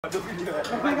Malah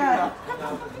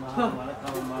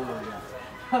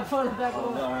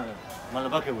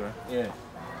pakai bukan? Ya.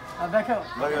 Pakai.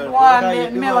 Wah,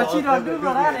 melo ciro dulu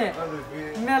lah ni.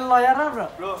 Melo ya bro.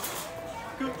 Bro.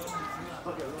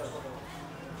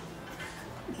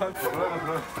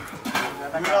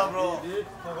 Kalau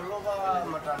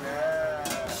matanya.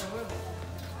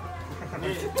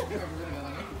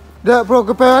 Dah bro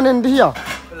kepengen dia.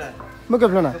 Mungkin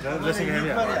belum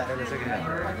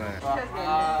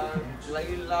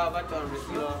Lagi lah baca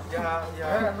mesti lo. Ya,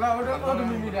 lah udah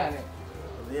mimi dah ni.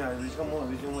 Ya, bisa semua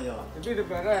je. Itu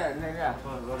depan kan, ni kan.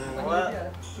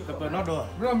 Depan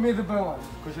ada. Belum mi depan.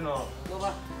 Kusino.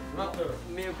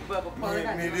 Mi apa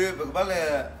kan? Mi dia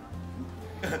berbalik.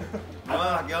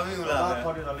 Wah, kau ni ulah.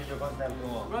 Kau dia tak boleh konten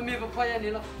tu. Belum mi apa yang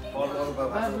ni lah.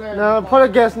 Nah,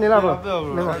 pola gas ni lah bro.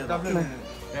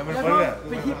 Yang berbalik.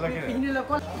 Ini lah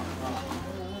kau.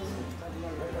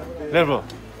 Lihat bro.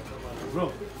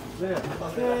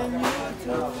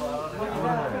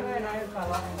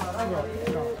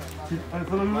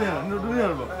 Kalau dulu ya, dulu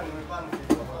ya bro.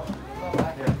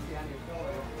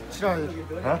 Sila.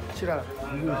 Hah? Sila.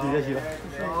 Sila.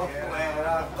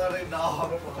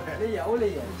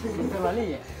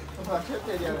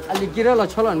 Ali kira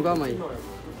lah calon kau mai.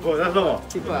 Oh, dah tahu.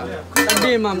 Tiba.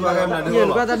 Tapi mam.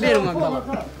 Iya, kau tapi mam.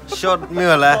 Short ni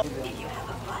lah.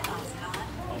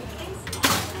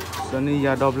 Sani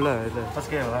ya double itu.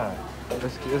 Pakai lah.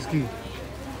 Eski.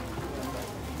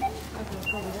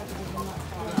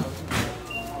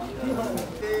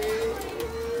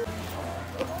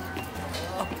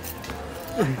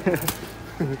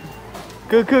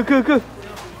 Ke.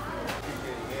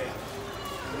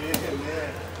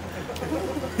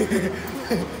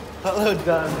 Halo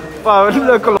dan. Pak,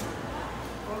 lu kalau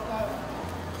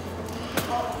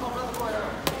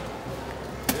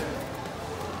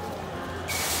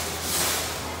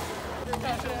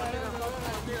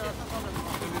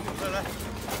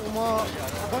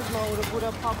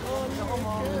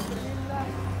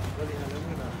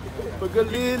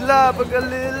Pegelila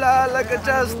la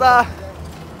kecasta.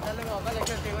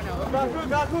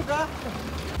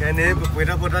 Kene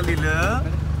peda lila.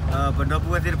 Benda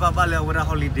buat diri papa le orang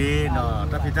holiday, no.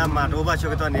 Tapi kita mahu baca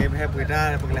kita ni,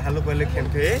 peda pengen halu balik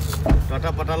kempe.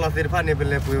 Nota pada lah diri papa ni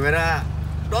beli peda.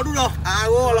 Dodu loh,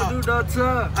 awo loh. Dodu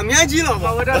dah. Amnya ji loh.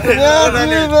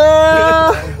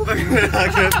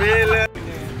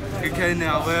 Kini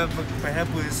awak pergi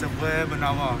pun sebuah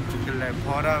bernama cukup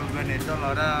pora begitu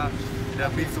lah.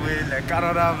 Tapi suai lekar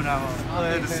orang bernama.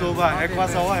 Soba,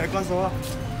 ekwasawa.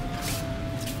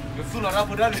 Sulah orang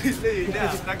pernah ni,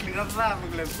 nak kira apa?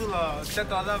 Mungkin sulah, kita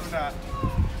tahu dah pernah.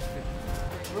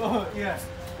 Oh, iya.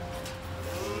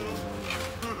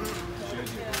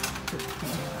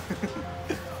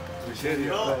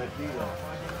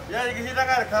 Ya, kita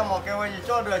kan kamu kau ini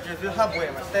jodoh aja tu habis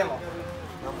mas temo.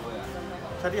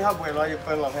 Tadi habis lah, yang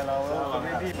perlu hello.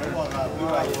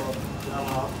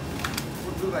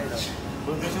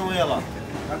 Buntu semua ya lah.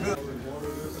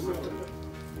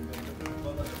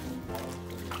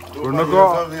 Pernah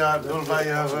kau?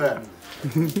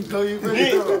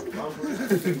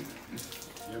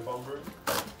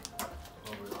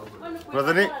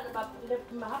 Brother ni.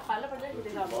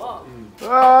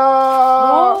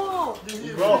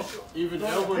 Bro, even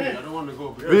Elwin, I don't want to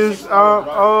go. This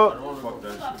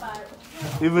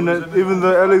even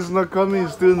though Alex is not coming,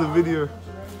 he's still in the video.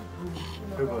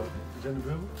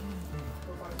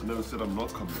 I never said I'm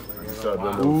not coming. I just said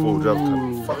I'm on full job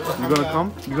coming. You gonna come?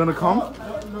 You gonna come?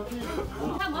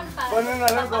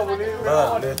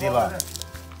 Dia tiba.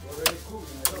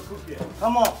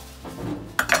 Come on.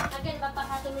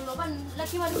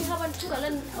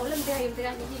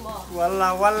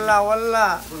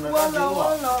 Walla.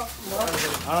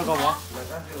 Ano kau mau?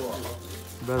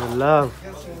 Brother love.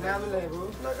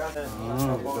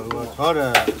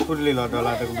 Ada, sudah lah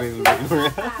dah tu beli.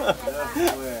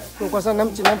 Kau kuasa 5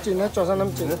 cin, cuaca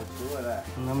 6 cin. 6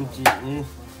 G ni.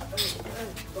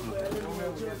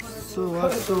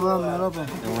 Suwa merapa?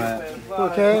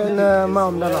 Okay, na mau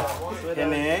dah lah.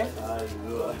 Kene.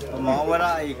 Mau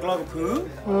wala iklog pu.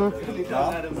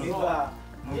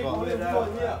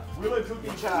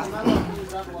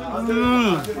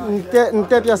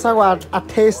 Nanti biasa gua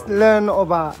taste learn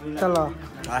oba, kalau.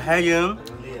 Yang.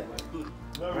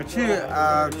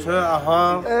 Macam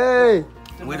aha. Eh.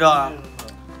 Wira.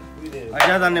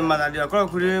 Aja dah ni mana dia? Kalau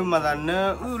kuri mana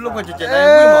ne? Lupa cecah.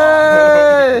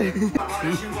 Eh.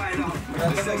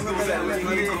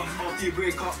 After you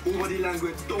break up, all body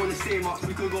language, don't wanna say much.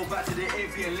 We could go back to the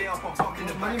AP and lay up a fuck in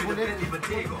the back of the Bentley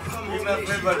Bottega. Come home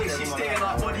late, she's staying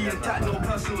up, body intact, no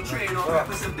personal trainer.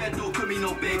 Breakfast in bed, no cookie,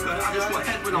 no bacon. I just want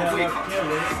head when I wake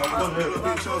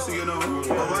up. Chelsea, you know,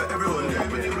 everyone there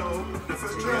when you blow. The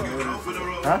first train you know for the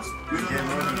road. Got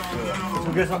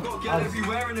girl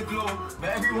everywhere in the globe, but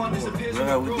everyone disappears from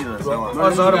the road.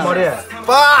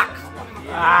 Fuck!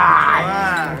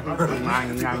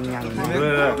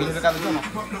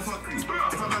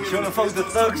 Show the folks the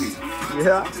thugs.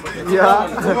 Yeah.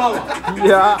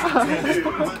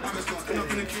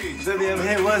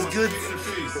 Hey, what's good?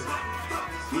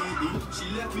 She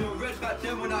left me on red back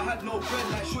then when I had no bread.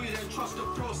 Like, sure you didn't trust the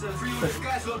process. Free with the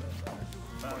guys on.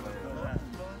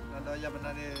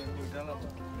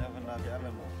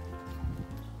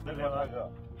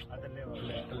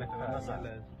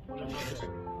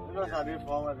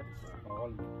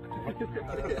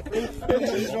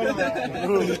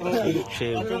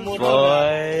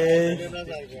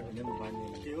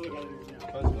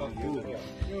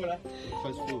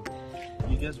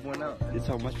 You just went out. It's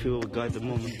how much people got at the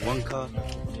moment. 1 car,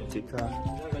 2 car.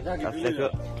 That's like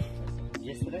it.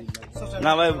 Yesterday?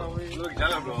 Nah, bro.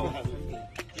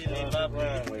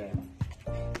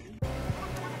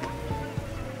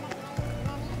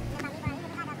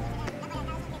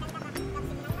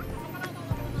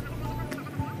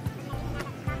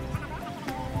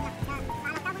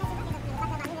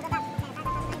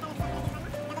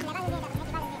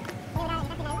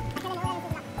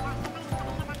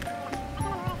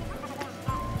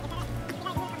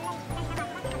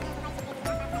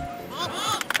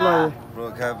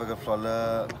 Bro, can I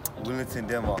flower Wellington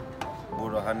demo?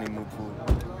 Boro honeymoon pool.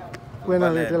 When I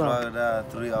let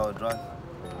 3-hour drive.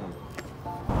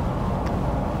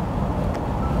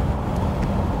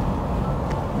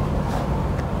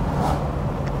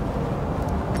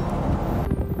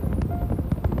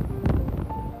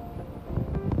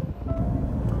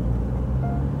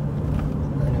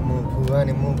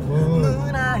 Honeymoon pool.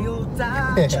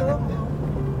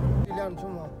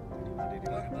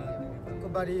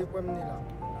 Body when nila.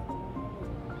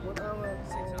 What am I?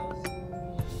 6 hours.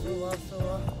 So.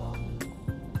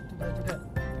 Tiga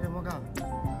moga.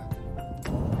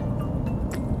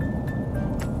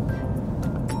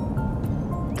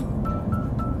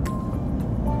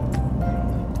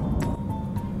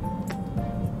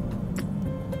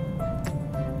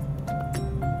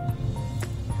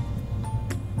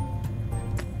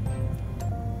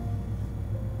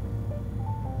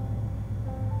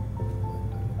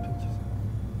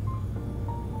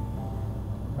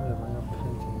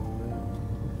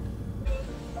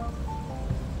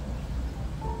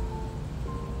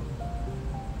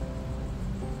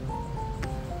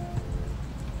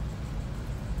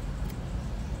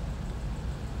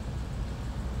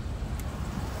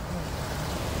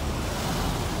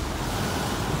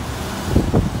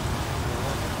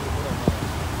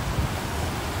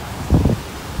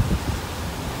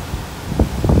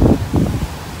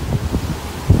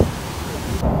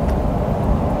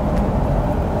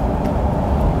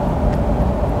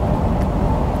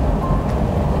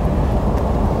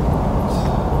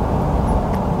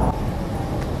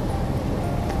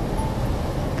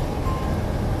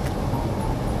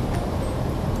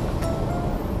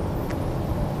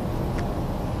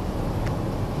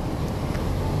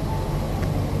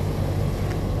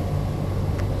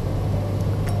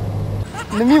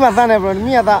 Nimi matane bro,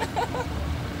 nimi ata.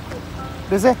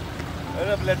 Dese.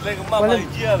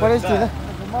 What is it?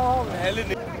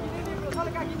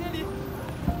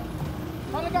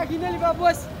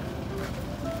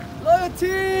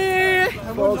 Loyalty.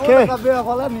 Okay.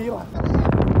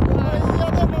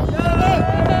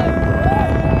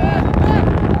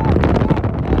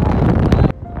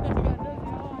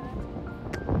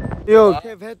 Yo,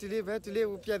 vetili,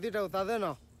 piadi tau ta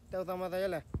no. Tau ta mata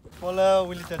yele. Follow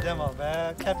Willie to demo,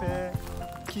 cafe,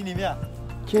 kini mia.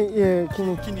 Kini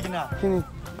la.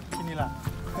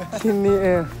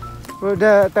 Kini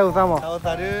udah tahu sama. Tahu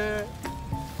tadi,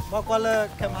 mak kuala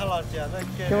kem halal dia.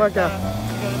 Kem apa?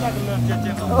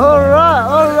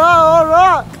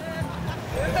 Alright.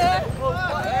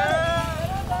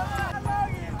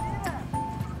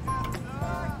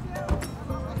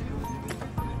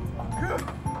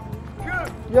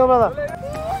 Yo brother.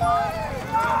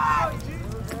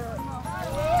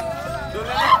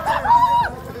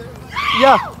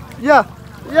 Yeah.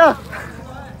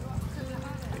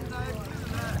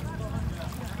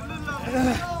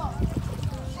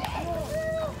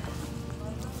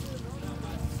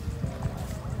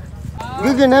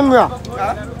 Gigi nemua.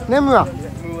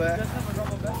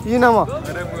 You nama?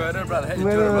 Ada brother.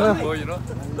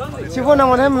 chifu nang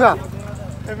mana mga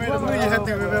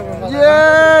ye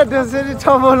dosa di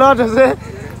chamo la dosa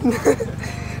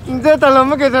nde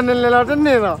talam ke jane le la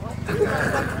tne la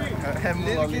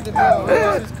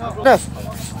des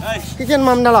kiken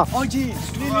mam dala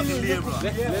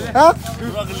ha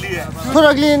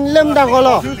thura glin lem da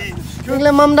golo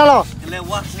lem mam dala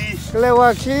le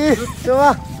wakli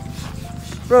coba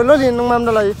bro lo din nang mam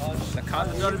dala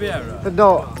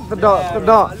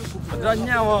tado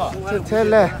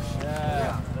Tele.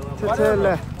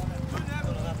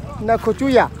 Na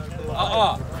kucuya.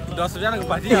 Dah sebenarnya ke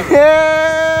padi.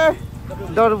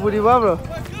 Dah budi bro.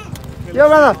 Ya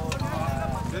mana?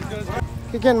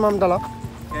 Kiken mam dala.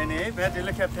 Ini betul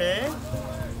le kafe.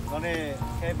 Kone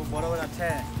kafe boro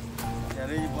ache.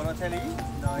 Jadi boro celi.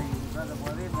 Noi berada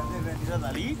bori nanti betul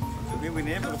tadi.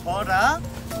 Ini berpora.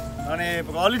 Kone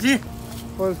quality.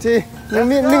 Quality.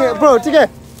 Ning bro, tiga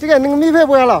ning mi pe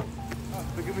boleh lah.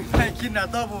 Kina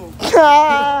tahu.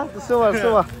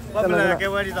 Soa. Bapaknya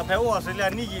kawan di dapat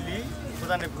Australia ni gili.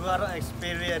 Kita ni bukan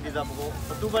experience di dapat.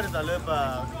 Betul pada dalam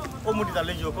apa? Umur di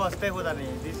dalam juga stay kita ni.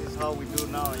 This is how we do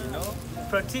now, you know.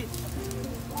 Practice.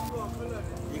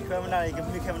 Ikan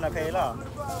mana kaya lah.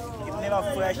 Ini mah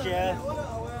fresh ya.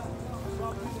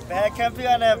 Bahaya camping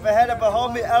ni, bahaya apa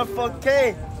homie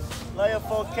L4K,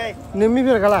 L4K. Ning mi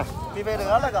pe kala. Mi pe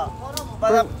dengar lah kak.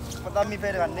 Pada mi pe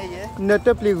dengar ni ye.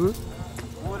 Nete pligu.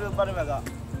 Uru pada mereka.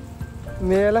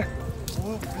 Mela.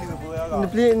 Uru beli apa ya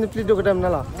kak? Ni pli do kadam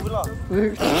nala. Uru lah.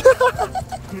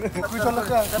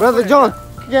 Brother John,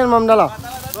 kiken mam dala.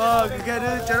 Oh,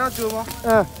 kita cerita cuma.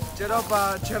 Cerita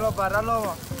paralo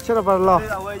mah. Cerita parlo.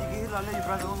 Awak ini lalu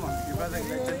ibarat apa? Ibarat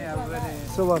kita ni apa ni?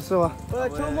 Soa.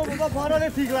 Cuma bukan parah ni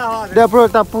ঠিক lah. Dah bro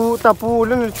tapu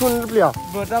lun chun beli ah.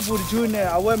 Berita burju ni,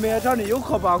 awak macam ni, yuk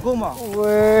khabar aku mah.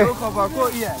 Weh. Yuk khabar aku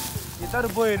iya. Kita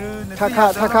boleh tu.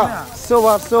 Kakak.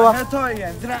 Soa. Itu iya,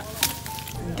 tidak.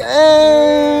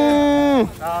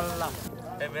 Allah.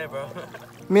 Bro.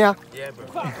 Mia. Yeah bro.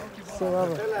 Soa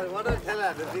bro.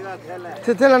 Telah.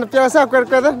 Telan piasa kuat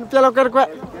dah. Piala kuat.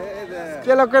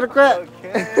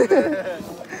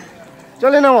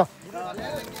 Jolly nama.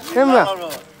 Hemla.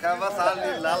 Kamu salah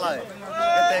lalai.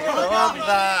 Kita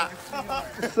bisa.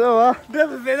 Soa. Dia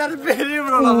benar beri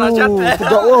bro macam tu.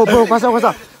 Oh bro, kuasa.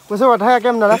 Kuasa wat hai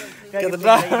kem nala. Kita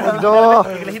dah. Do.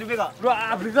 Kita hidup kan? Bro,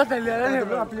 Afrika Thailand ni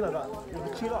bro, Afrika lah.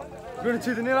 Bro,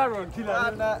 cerita ni lah bro,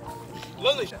 Thailand.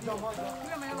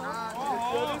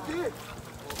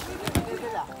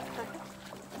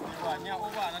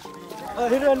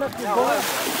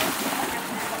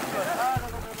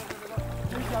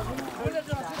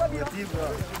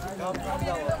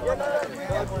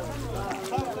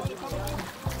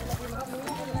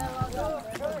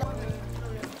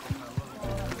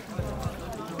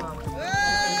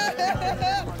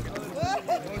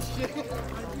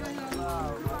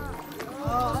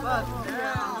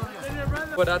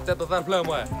 Kau dah jatuh tan film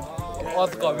eh?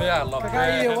 Os kau ni ah, lop. Kakak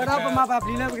ini, wadah pemapa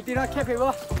beli lah begitu lah, kafe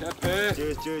boh.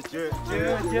 Cheers.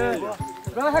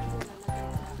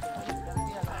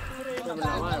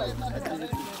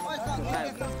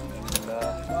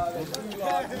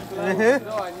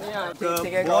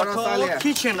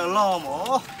 Kitchen alarm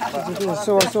oh.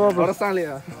 Soa bro. Orang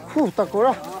salah. Tak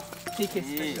korang. Kitchen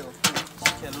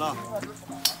alarm.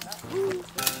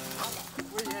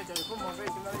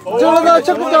 Jangan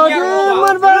cakap jadi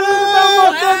merbalik.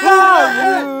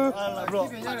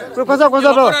 Bro, kuasa bro.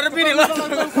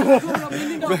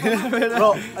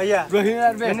 Bro, ayah. Bro,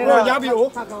 jabi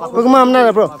oh. Bagaimana mana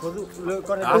bro?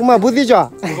 Bagaimana budi jah?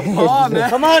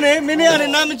 Kamu ni, mini ada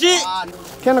nama cik.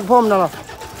 Kena form nala.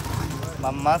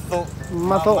 Mama tu.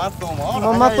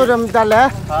 Mama tu ram dale.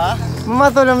 Hah?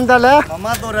 Mama tu ram dale.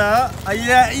 Mama tu dah.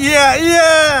 Iya.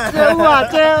 Cewa.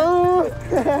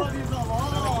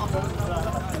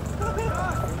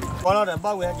 Kalau dah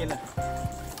bawa yang gila.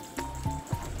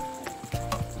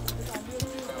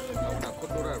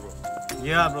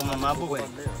 Ya bro, mama bu weh.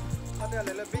 Ada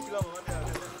lebih juga mana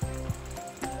ada.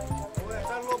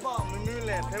 Kalau lupa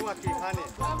menilai sewa kikan ni.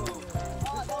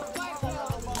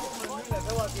 Menilai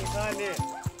sewa kikan ni.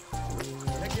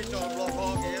 Lagi jom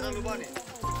lupa ke ya lupa ni.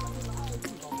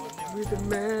 With the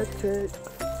method.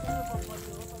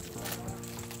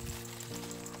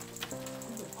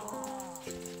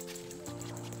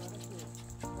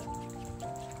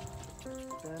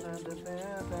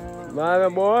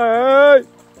 Mana boy?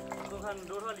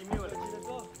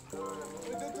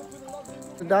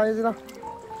 Dah je lah.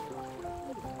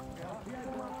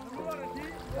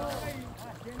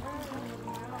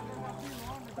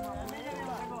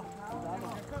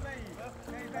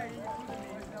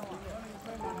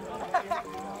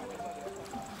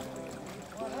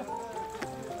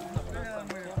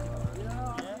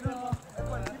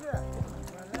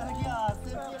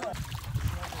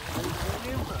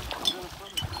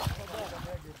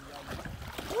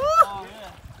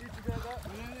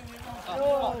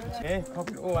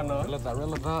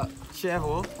 chef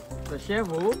hố the chef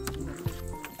hố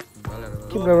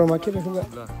keep the room keep it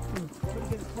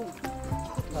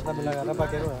kata bilang ada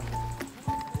pakai roh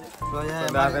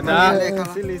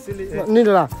ni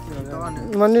dah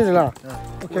mana ni dah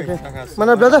okay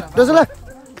mana brother dah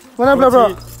mana bro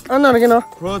anak lagi no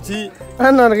Roti.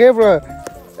 anak lagi bro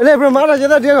ini bro mana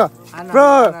jadi dia bro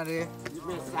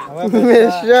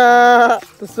Mesya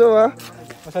tu ah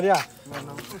masa dia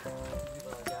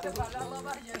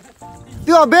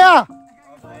tiêu bé à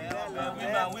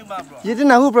gì thế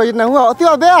nào bro gì nào hả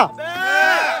tiêu bé à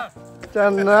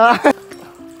chân à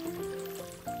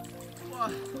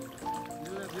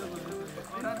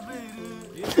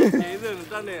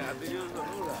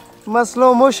mà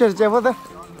slow motion chơi vậy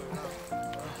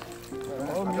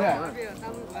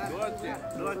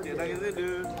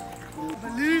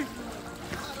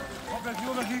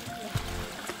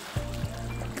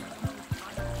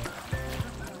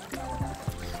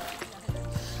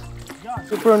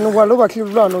Super no walu ba clip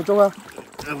lo no choga.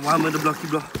 Wa me the block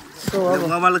block. So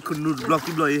Wa wala kunu block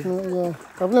block ye. yeah.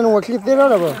 Kapla no clip de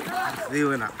la ba. They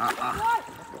wena.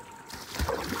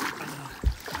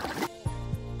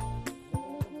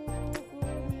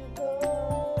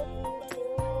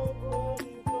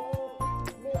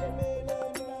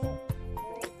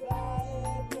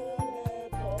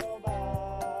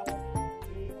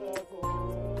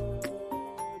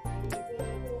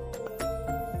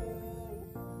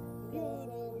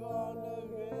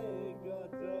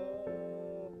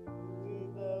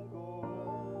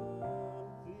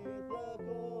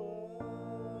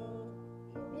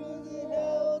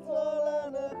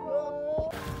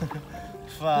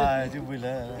 Phải chứ vui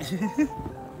là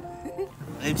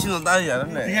em xin lỗi tay vậy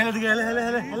lắm này.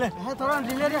 Hele. hai orang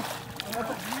di dia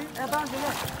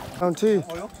Round 2.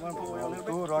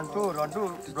 Round two.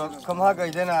 Come ha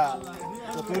gay na.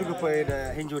 To tur ko pe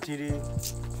hin jo thi di.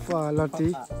 Fa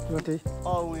lati.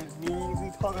 Oh we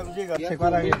ni talk am je ga. Check qua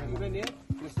đây.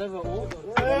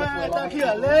 Ta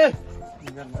kia le.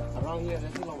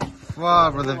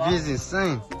 Wow, brother, this is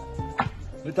insane.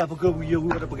 Người ta phải có yêu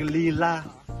người ta phải lila.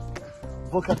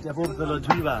 Vô cắt ya vô từ lo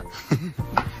chui vào.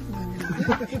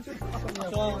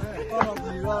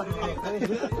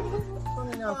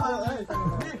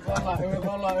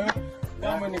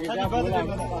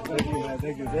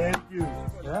 Thank you.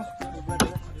 Yeah.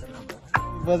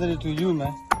 Brother to you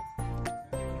man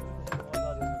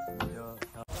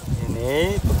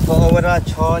Ini pokoknya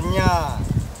chonya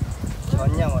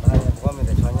một hai qua mình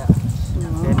để chonya.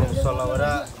 Nên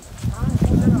solara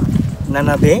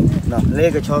nana be, no,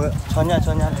 lấy cái chonya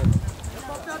này.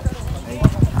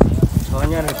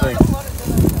 Chonya này thôi.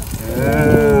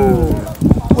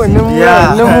 Ui, nó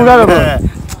mua ra rồi.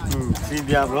 Xin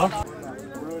dia bro.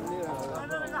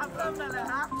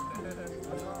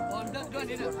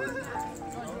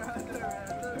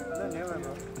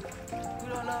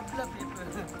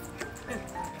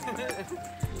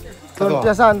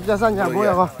 biasa nhà bố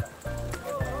ya con.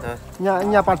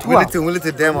 Nhà bà thua. Will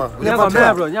it demo? Nhà có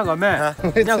mẹ bro, nhà có mẹ.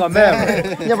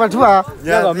 Nhà bà thua à?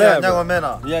 Nhà có mẹ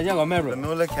nào? Yeah, nhà có mẹ bro.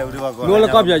 Nó là khéo đi vào con. Nó là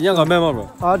cọp giờ nhà có mẹ mà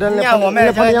bro. Đơn nhà có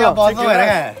mẹ nhà bó rồi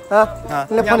đấy. Hả?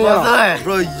 Lên phân à?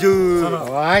 Bro,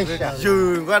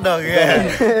 you quá đời ghê.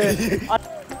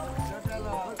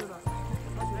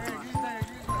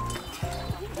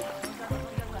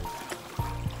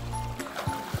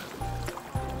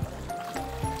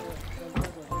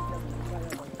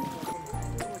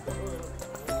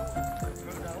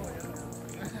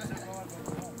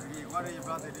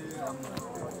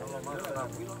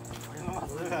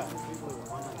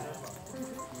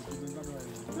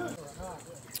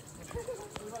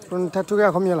 Còn tattoo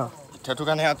cái không nhớ là. Tattoo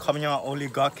cái này không nhau only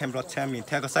God can protect me.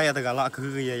 Theo cái sai cái là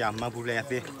cứ cái gì mà bù lẹ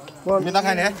thế. Mình ta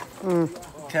cái này.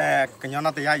 Theo cái nhau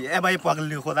nó thì ai em bay qua cái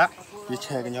lưỡi đó. Như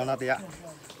theo cái nhau nó thì á.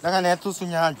 Cái này tu sinh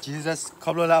nhà Jesus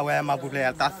không lo là về mà bù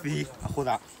lẹ ta phi khu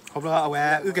đó. Không lo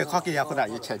về cái khó kia khu đó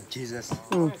như theo Jesus.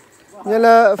 Như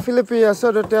là Philippines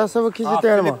sao được sao khi chỉ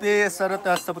tiền mà. Philippines sao được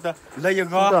sao được. Lấy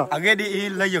go, agad đi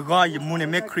lấy go, you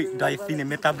muốn make create die fin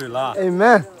make tab la.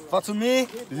 Amen. For to me,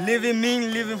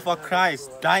 living for Christ.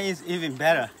 Dying is even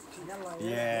better.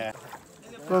 Yeah.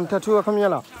 Còn tattoo không nhớ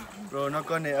là. Bro, nó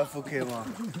có này L4K mà.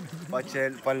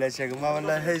 Bà lệ chạy mà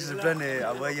là hay sự bên này,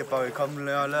 à bây giờ bảo không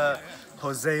là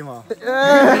Jose mà.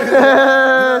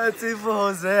 It's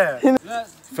for Jose.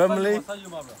 Family,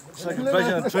 it's like a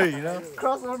version of tree, you know.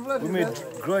 We may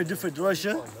grow in different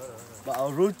direction, but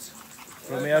our roots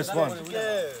from here is one.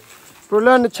 Bro,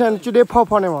 learn the chain today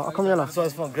pop on him. Không nhớ là. So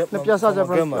it's from grandma. Nó piasa cho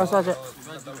bro. Piasa cho.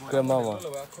 Grandma mà.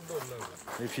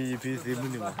 If you see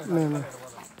money mà. Nè.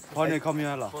 Phone này không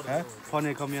nhớ là. Phone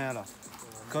này không nhớ là.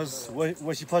 because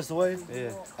when she passed away,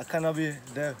 I cannot be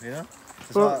there, you know.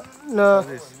 Bro, no,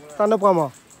 stand up, come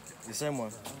The same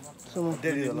one. on.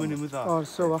 Oh,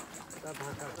 so.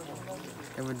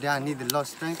 Every day I need to lose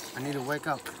strength. I need to wake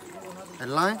up. A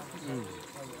lion,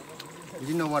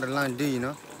 you know what a lion do, you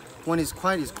know. When it's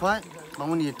quiet, but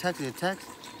when he attacks, he attacks.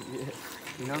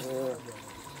 You know.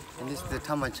 And this is the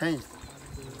time I changed.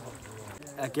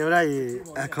 I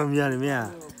come here, me.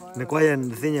 The quiet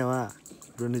and the thing,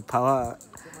 don't need power.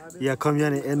 Yeah, come here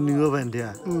and new over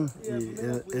there.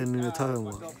 And new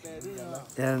time.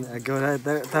 And I go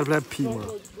that black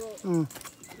people.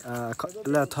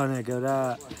 Let Tony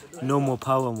go no more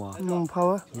power more. No more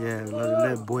power? Yeah,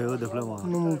 let boy the flower.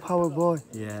 No more power, boy.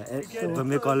 Yeah, but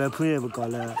me call it put it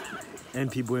call it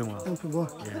MP boy more. MP boy.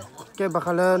 Yeah. Get back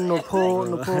no po.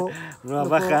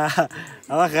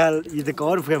 Abaka you the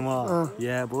call for more.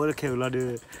 Yeah, boy kill lot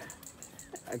do.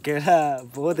 Kela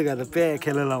both got the pay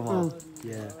kill lama.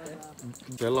 Yeah.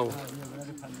 Hello.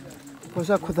 What's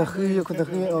up with the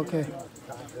okay.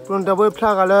 From the way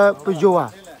plug a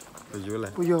pujoa.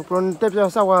 Pujo, from the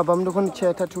Sawa, Bam the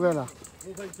chair together.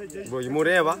 You move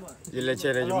ever, you let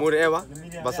you move ever,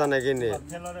 Basan again,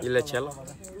 you let cello.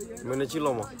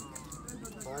 Munachiloma.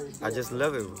 I just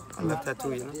love it. I love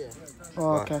tattoo, you know.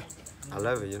 Okay. I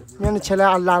love it, you know. You're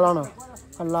chella Allah.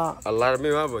 Allah me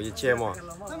about you chair more.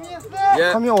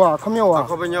 Yeah, come here. Come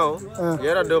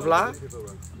you're a dopla.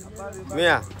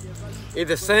 Mia, it's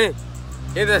the same.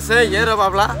 It's the same, you're a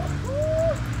babla.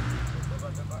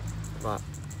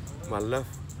 My love.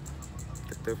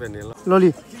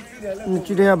 Loli,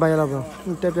 today by love.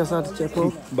 Tepiasa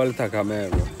chepo. Baltaka me.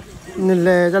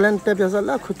 Nile Galen Tepiasa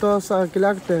la Kutosa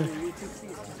Kilacte.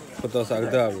 Kutosa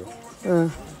Agdabo.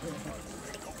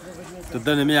 To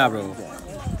done me, bro.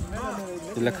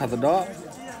 You look at the dog.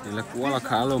 You look one of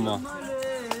Kaloma.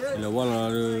 You look one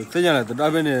of the thing at the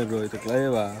Dabine, bro. It's a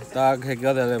clever. Dark heck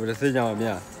got everything on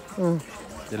me.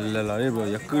 You little,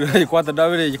 you could quite the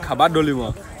David, you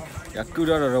cabadolima.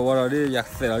 Yakuda or what are they?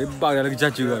 Yaxel, bag like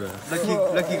Jachu.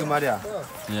 Lucky Maria.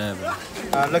 Yeah,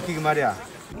 Lucky Maria.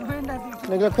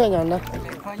 Like a penna.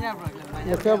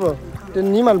 The cable. The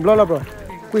Nimal Blolla, bro.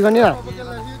 Quigania.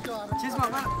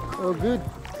 Oh, good.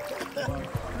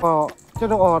 Oh,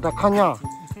 the Kanya.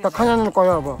 The Kanyan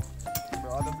Koyabo.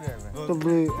 To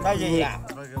be.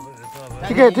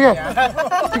 Ticket,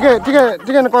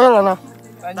 Koyana.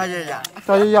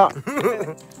 Taya.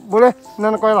 Bule,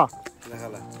 Nana Koyla.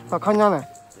 Kanyana.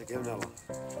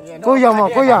 Goya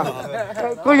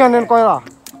nen koyla.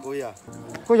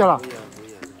 Goya.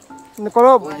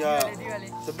 Nikolo.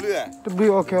 The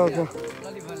blue. Okay.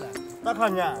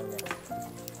 Takanya.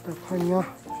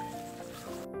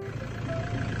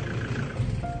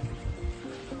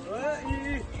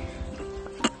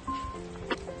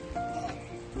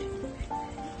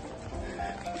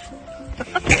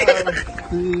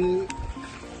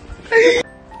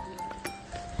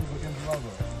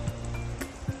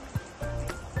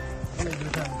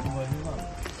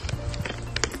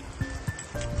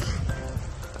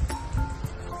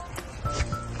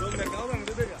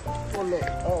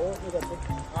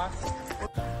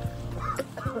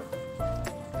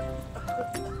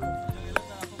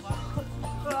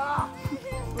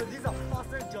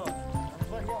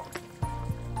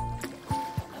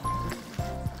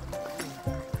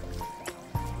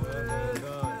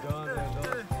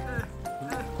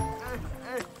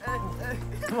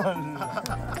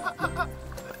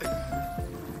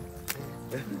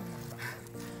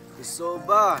 It's so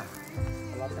bad.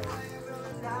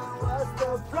 What's the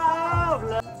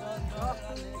problem?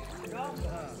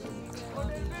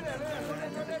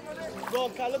 Go,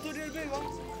 Carlo, to the big one.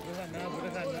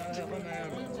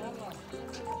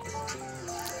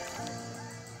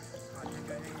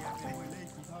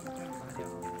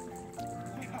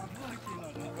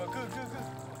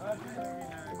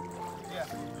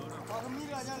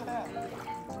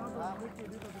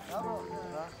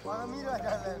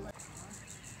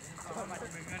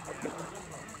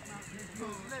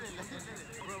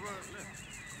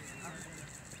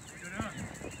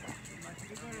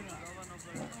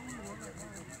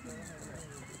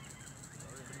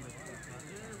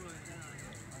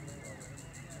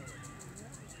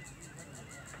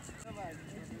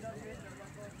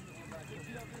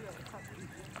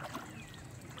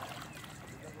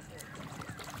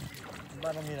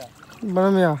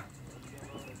 Banamia.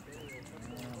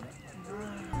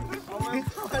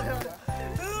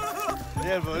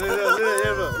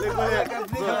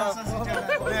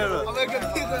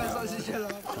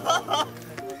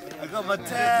 I got my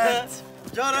tat.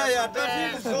 Jara, ya don't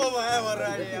feel so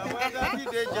already. I want to be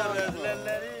dangerous.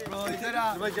 Bro, you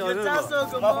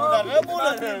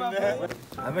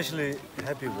I'm actually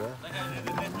happy, bro.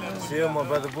 See my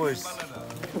brother boys.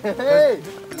 Hey!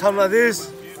 Time like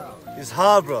this, it's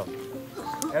hard, bro.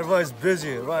 Everyone is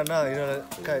busy right now. You know,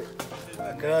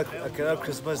 I cannot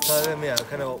Christmas time. I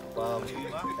kind of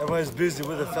everyone is busy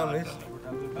with the families.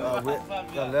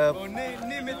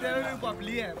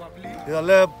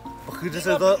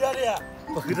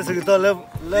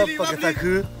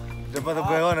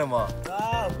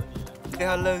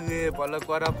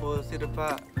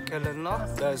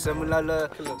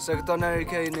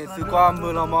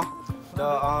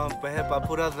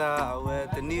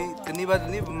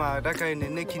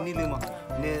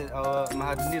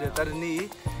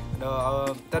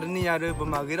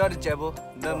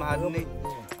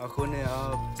 Aku ni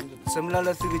semula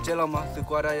la sugi cela mah tu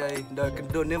kuara ya dah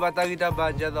kedua ni bata kita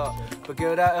baca dah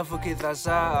pakai ora L4K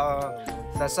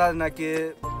sasa nak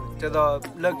ke jadi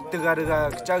leg tegak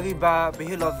cari ba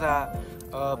behilosa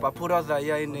papura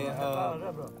ya ini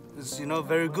you know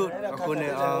very good aku ni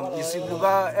isi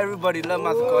lupa everybody lah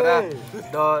mas kuara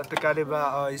dah tegak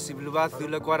ba isi lupa tu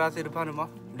le kuara se depan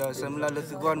mah dah semula la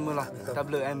suguan mula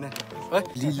tablo eme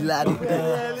Lila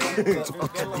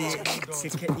okade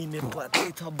seke ime pati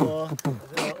tabo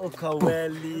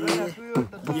okaweli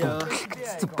yo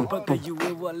paka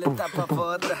yuwe wale tapa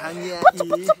foda hanya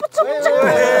i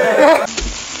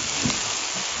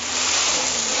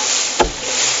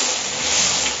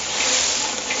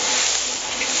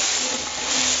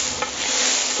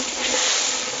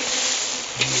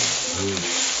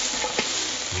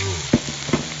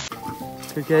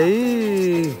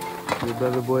Okay. You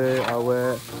brother boy,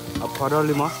 awe apa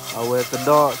lima, awe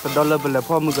sedar level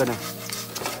apa muka ni?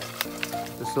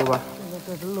 Sesuatu.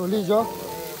 Loli jo.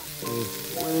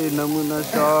 Weh, namun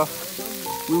nasa,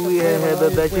 we have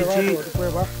a cici.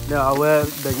 Dah awe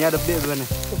dah nyada bit mana?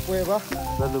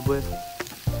 Brother boy,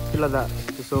 kila dah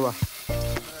sesuatu.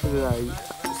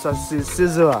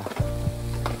 Scissor.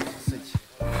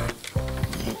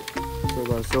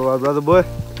 So brother boy,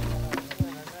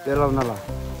 dalam nala.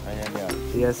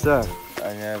 Yes sir.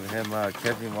 I have him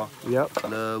Kevin ma. Yep.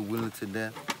 Le will to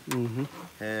them.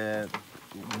 He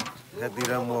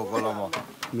tira mo koloma.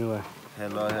 Mewa.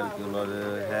 Hello hello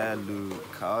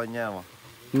kanya ma.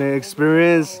 Ne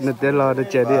experience ne tela de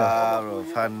jadi ya.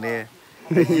 Funny.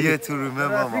 Year to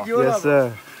remember ma. Yes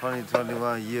sir.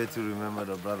 2021 year to remember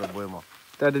the brother boy ma.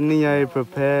 Tadi ni saya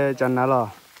prepare channel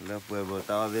lah. Le boy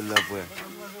tahu dia le boy.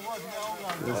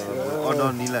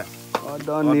 Odon ni lah.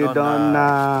 Odon ni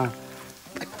dona.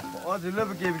 Oh, tu le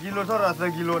kilo tu rasa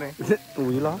kilo ni.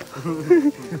 Ui lah.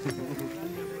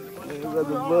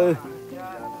 Brother boy.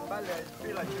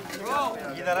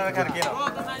 Kita nak kerja no.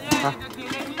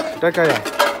 Dah kaya?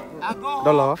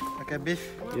 Dah lah. Okay, beef.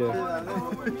 Yeah.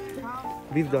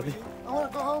 Beef dah ni. I want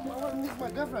to go home. I want to meet my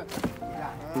girlfriend.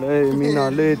 Le, mina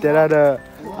le tera ada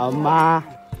ama.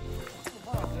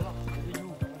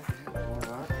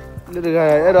 Le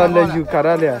kaya era le you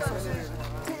kara le.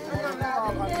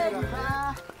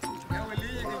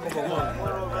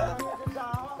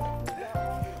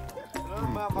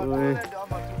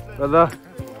 Brother,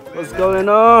 what's going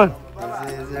on?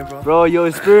 Bro, your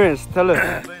experience, tell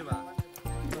us.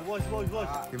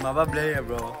 You mama play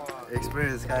bro.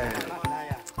 Experience kaya.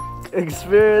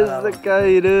 Experience the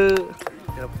kaya.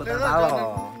 Kita putih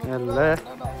tahu. Le,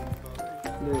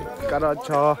 kara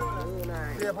cha.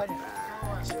 Le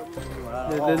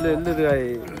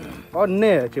kaya. On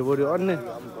ne, cewek on ne.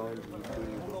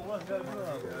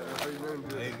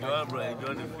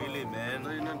 Enjoy the feeling, man.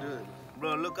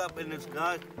 Bro, look up in the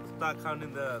sky, start counting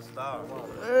the stars.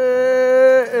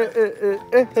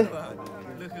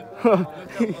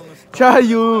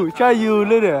 Chayu,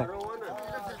 look there.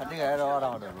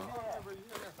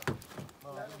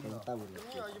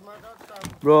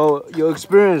 Bro, your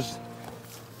experience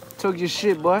took your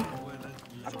shit, boy.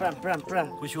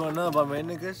 Which one know about my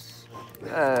niggas?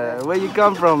 Where you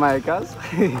come from, my cuz?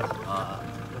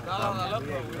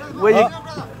 Where you?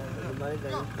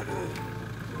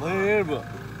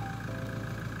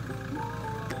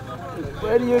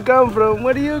 Where do you come from?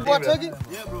 Where do you? What's again?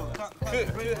 Yeah, bro.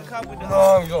 Come with the.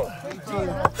 No, go.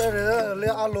 Le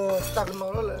alo stuck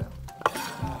no le.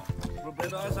 Bro, play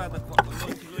the outside the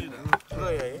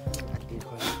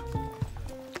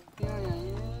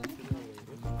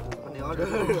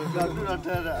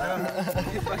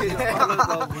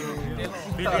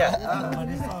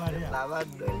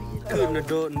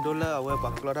Ndola awe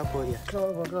baklo dah po ya.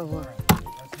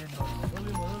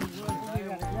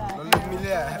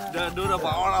 Dah dua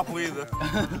bawa apa itu?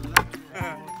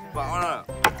 Bawa.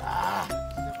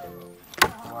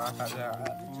 Wah, saja.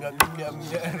 Enggak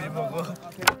ni bagus.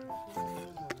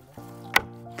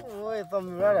 Oi, tom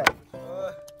berada.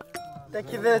 Tak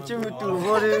kita cuma tu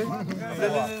boleh.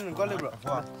 Kau le bro.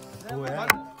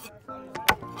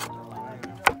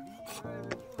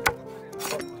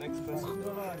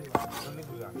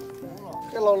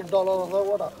 Kalau dollar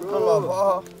saya ada. Kalau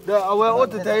apa? Dah awal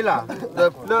tu dah lah.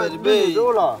 Dah lebih tu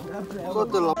lah. Kau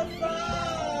tu lah.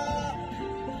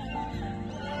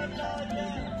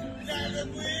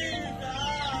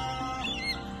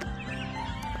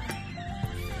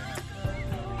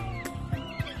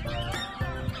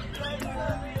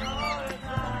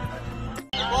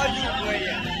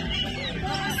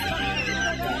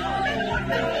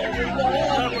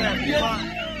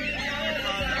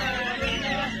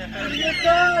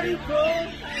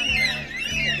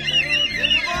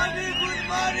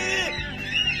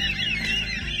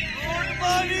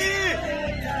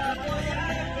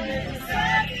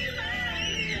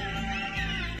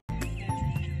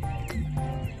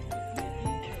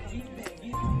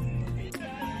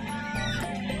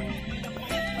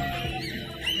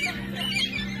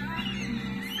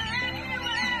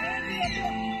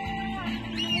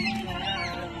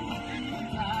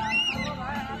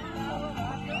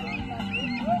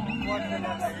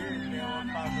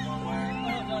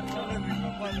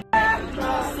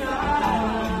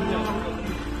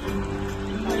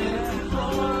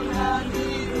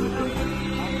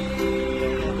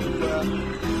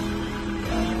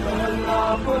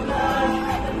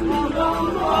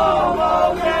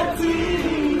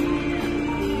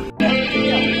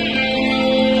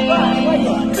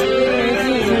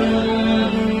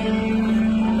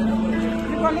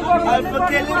 I'm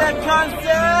forgetting that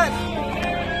concert.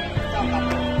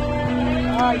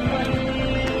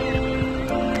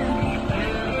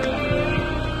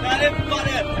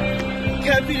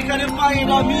 Can't find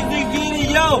our music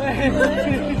video.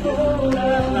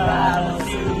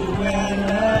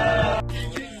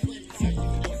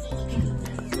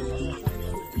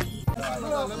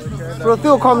 Bro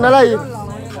tu kom na lai.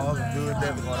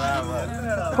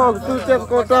 Kok tu cek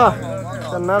kota.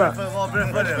 Sana lah.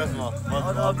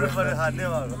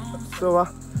 So ba.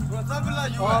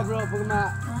 Oh bro, pernah.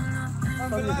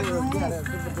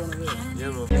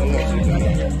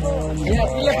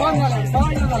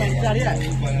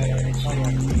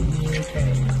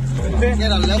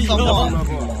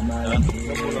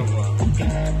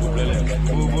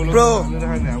 Bro,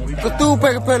 tu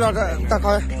pe lah tak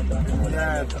kau.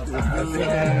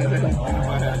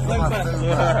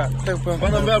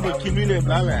 Mana berapa kini ni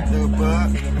berapa?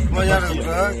 Maya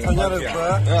rupa, tanya rupa.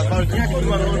 Kalau dia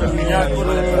cuma orang.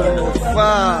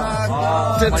 Wah,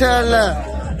 cetel lah.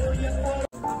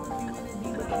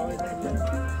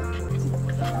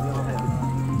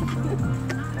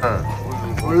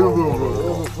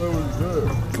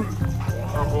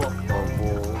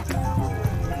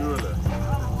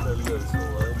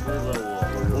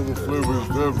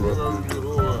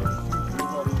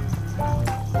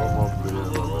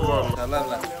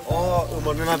 Oh,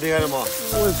 mana nak biar mana?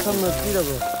 Oh, sama tidak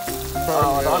bro.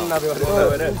 Dah nak biar.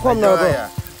 Kom na bro.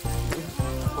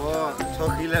 Oh,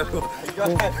 cokila bro.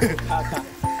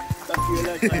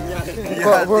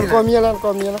 Kom ya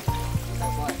lah.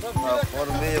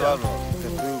 Forme baru.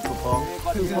 Ketu kupang.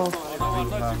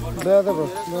 Dah bro.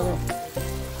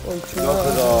 Oh, cuma.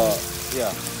 Ya,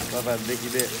 apa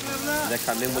deki dek. Dek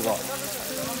kandeng buka.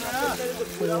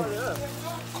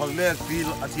 Kalau dia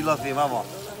asila sewa mah.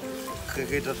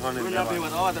 Kita thane ni.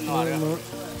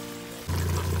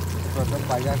 Kota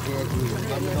payah ke di.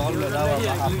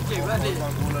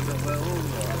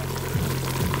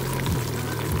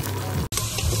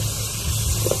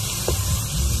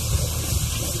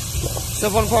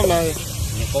 Sepon pom lah.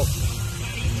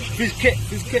 Fish cake.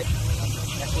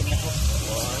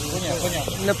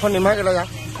 Nepon ni mana kalau ya?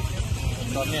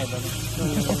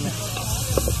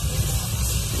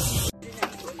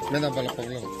 Mana bala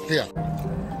problem? Tiada.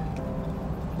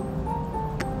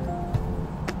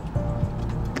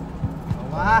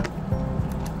 Wah.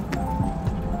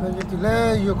 Nanti tu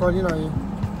le, you kau ni lagi.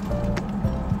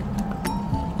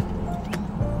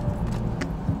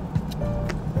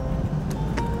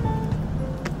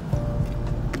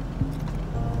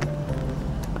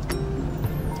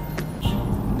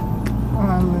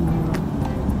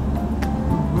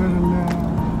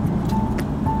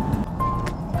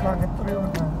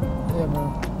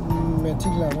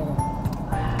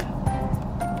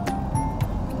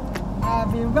 I've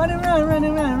been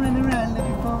running around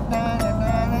looking for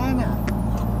na.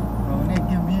 Bro, they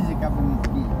give music up in this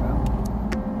beat, bro.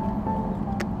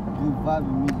 You vibe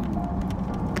with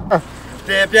music.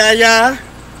 Te piaya,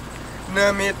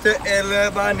 nami te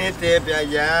elebani te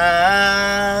piaya.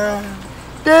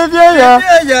 Te piaya,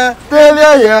 ya.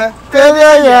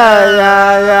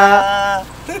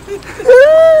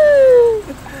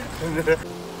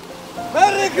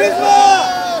 Merry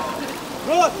Christmas!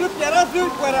 Bro, shoot, Kiara,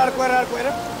 shoot. Kuera.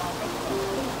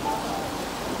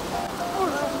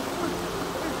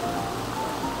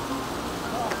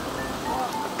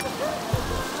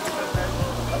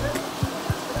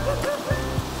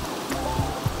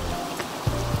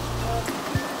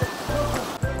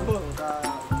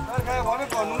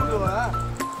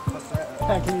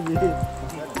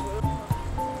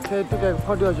 Cái cái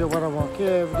khó điều cho vào đó cái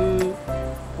đi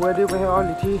quay đi phải ở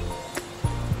lý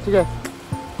ठीक है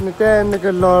nên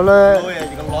cái lò là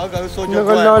nên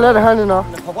cái lò là hay nó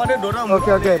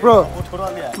ok bro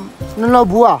nên lò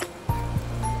bùa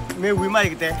mấy quý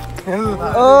mai cái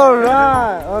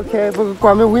alright ok bữa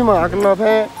qua mấy quý mà cái lò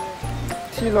phải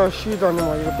chỉ lò xí đó nữa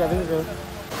mà cái cái đấy rồi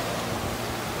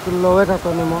cái lò ấy thật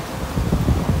nữa mà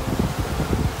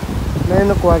nên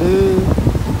nó qua đi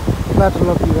là cái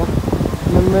lò bìa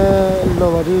nên lò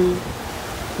vào đi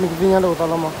mình cái nhà đâu ta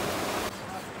làm mà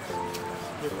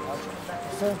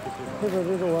thế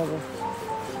rồi vào rồi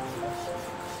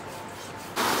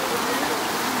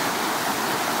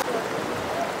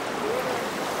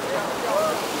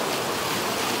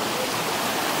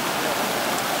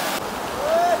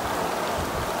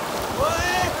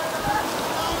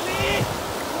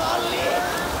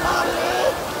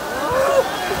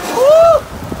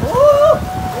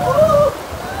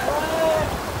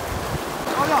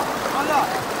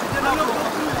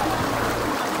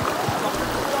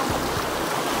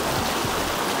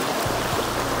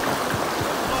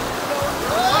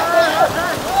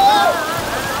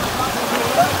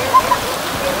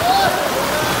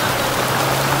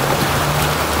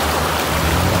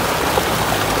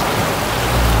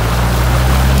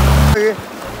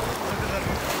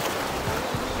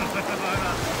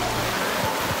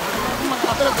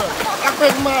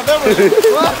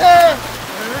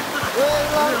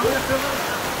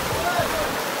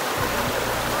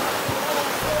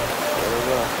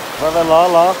Vâng,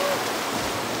 ló.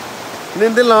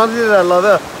 Nên tên ló gì là ló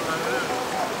đó.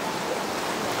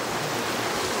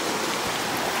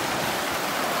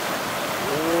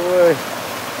 Ôi.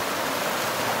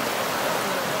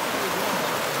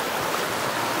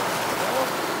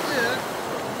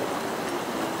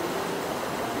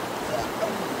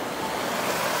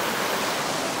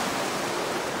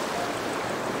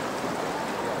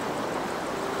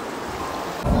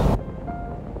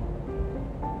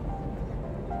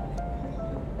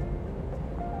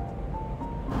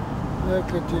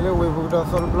 cái gì là quay vụ đó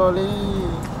xong lo đi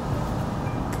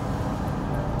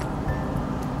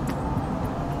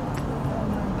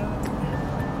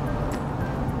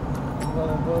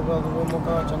và một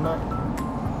cái chân đó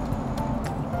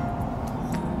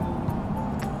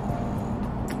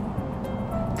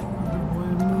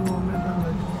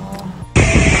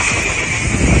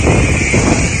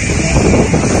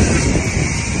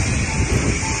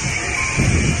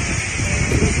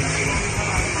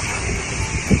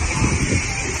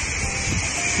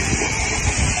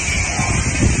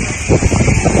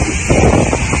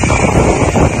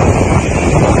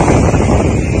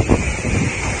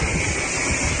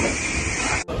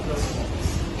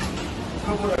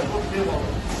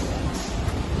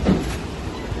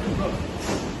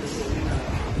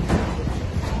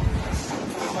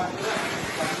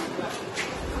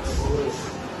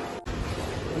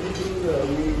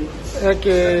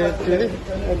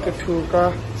cái thu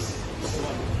cả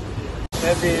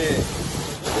Thế thì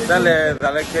dale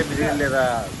cái gì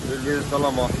là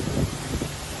Solomon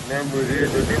nên mười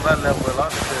đi bắt là mười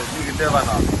lắm thì cái thế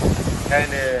nào cái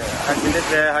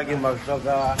này hai cái mặc sao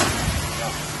cả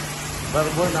bao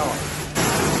nhiêu nào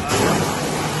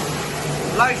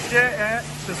like share and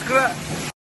subscribe